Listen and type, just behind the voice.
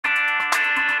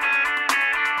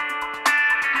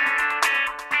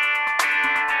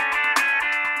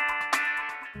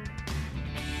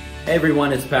Hey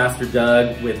everyone, it's Pastor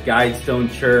Doug with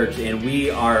Guidestone.Church, and we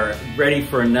are ready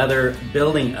for another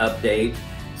building update.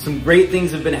 Some great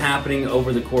things have been happening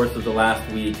over the course of the last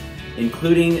week,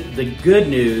 including the good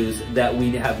news that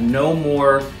we have no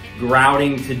more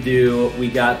grouting to do. We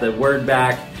got the word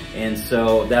back, and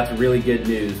so that's really good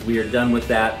news. We are done with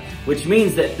that, which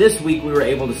means that this week we were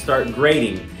able to start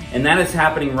grading. And that is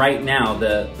happening right now.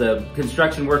 The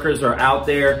construction workers are out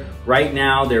there right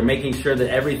now. They're making sure that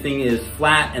everything is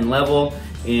flat and level.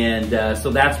 And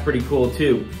so that's pretty cool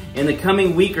too. In the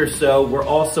coming week or so, we're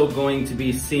also going to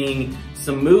be seeing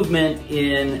some movement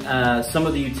in some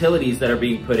of the utilities that are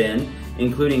being put in,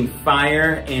 including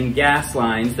fire and gas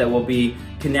lines that will be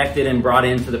connected and brought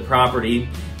into the property.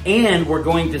 And we're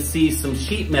going to see some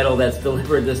sheet metal that's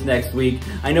delivered this next week.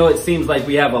 I know it seems like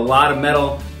we have a lot of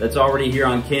metal that's already here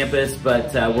on campus,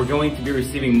 but we're going to be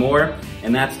receiving more,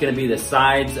 and that's going to be the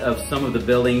sides of some of the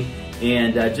building.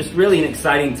 And just really an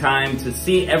exciting time to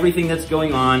see everything that's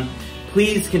going on.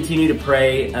 Please continue to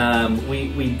pray.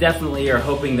 We definitely are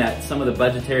hoping that some of the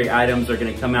budgetary items are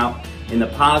going to come out in the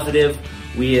positive.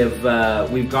 We've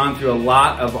gone through a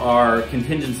lot of our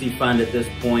contingency fund at this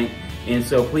point. And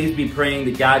so please be praying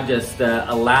that God just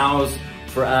allows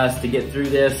for us to get through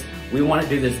this. We want to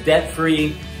do this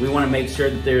debt-free. We want to make sure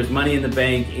that there's money in the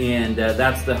bank, and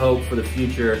that's the hope for the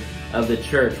future of the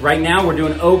church. Right now we're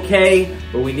doing okay,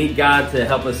 but we need God to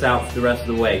help us out for the rest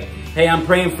of the way. Hey, I'm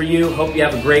praying for you. Hope you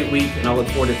have a great week, and I look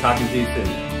forward to talking to you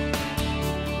soon.